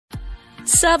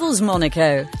Savills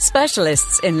Monaco,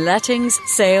 specialists in lettings,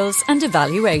 sales and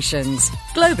evaluations.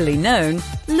 Globally known,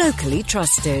 locally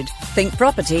trusted. Think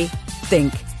property,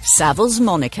 think Savills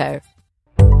Monaco.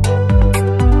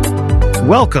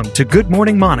 Welcome to Good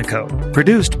Morning Monaco,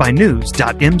 produced by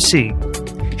News.mc.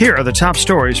 Here are the top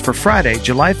stories for Friday,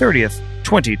 July 30th,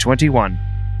 2021.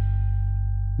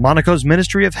 Monaco's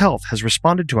Ministry of Health has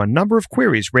responded to a number of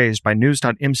queries raised by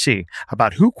News.mc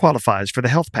about who qualifies for the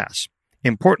Health Pass.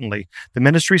 Importantly, the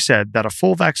ministry said that a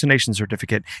full vaccination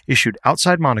certificate issued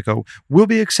outside Monaco will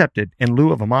be accepted in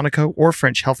lieu of a Monaco or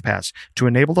French health pass to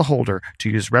enable the holder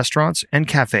to use restaurants and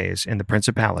cafes in the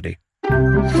Principality.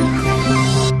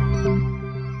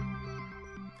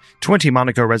 20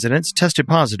 Monaco residents tested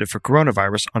positive for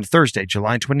coronavirus on Thursday,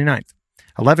 July 29th.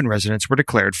 11 residents were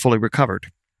declared fully recovered.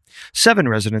 7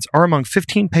 residents are among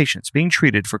 15 patients being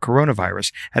treated for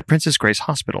coronavirus at Princess Grace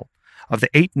Hospital. Of the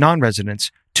 8 non-residents,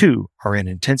 2 are in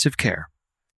intensive care.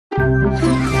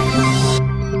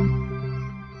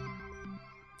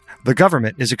 The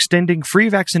government is extending free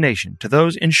vaccination to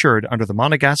those insured under the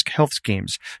Monegasque health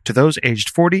schemes to those aged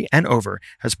 40 and over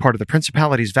as part of the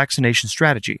Principality's vaccination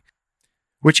strategy,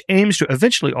 which aims to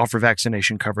eventually offer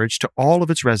vaccination coverage to all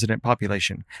of its resident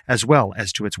population, as well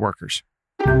as to its workers.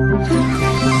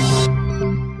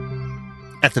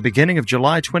 At the beginning of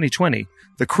July 2020,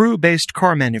 the Crewe-based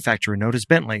car manufacturer known as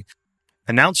Bentley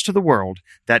announced to the world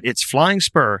that its Flying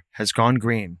Spur has gone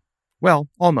green. Well,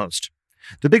 almost.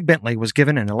 The big Bentley was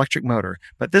given an electric motor,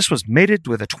 but this was mated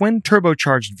with a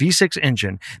twin-turbocharged V6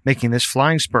 engine, making this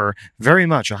Flying Spur very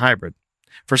much a hybrid.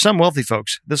 For some wealthy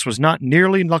folks, this was not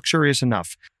nearly luxurious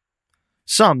enough.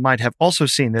 Some might have also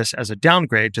seen this as a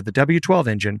downgrade to the W12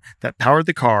 engine that powered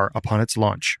the car upon its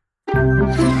launch.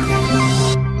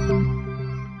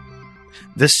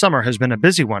 This summer has been a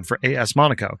busy one for AS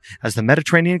Monaco, as the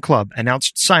Mediterranean club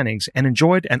announced signings and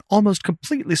enjoyed an almost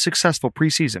completely successful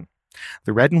preseason.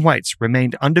 The Red and Whites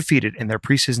remained undefeated in their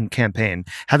preseason campaign,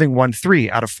 having won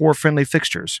 3 out of 4 friendly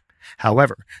fixtures.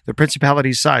 However, the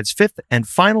Principality's side's 5th and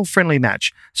final friendly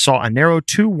match saw a narrow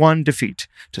 2-1 defeat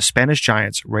to Spanish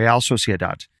giants Real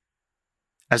Sociedad,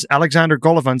 as Alexander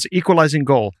Golovin's equalizing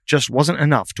goal just wasn't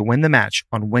enough to win the match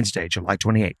on Wednesday, July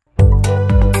 28.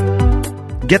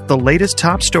 Get the latest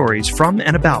top stories from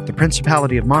and about the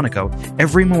Principality of Monaco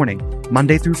every morning,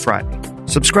 Monday through Friday.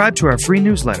 Subscribe to our free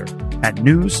newsletter at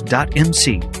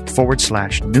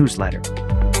news.mc/newsletter.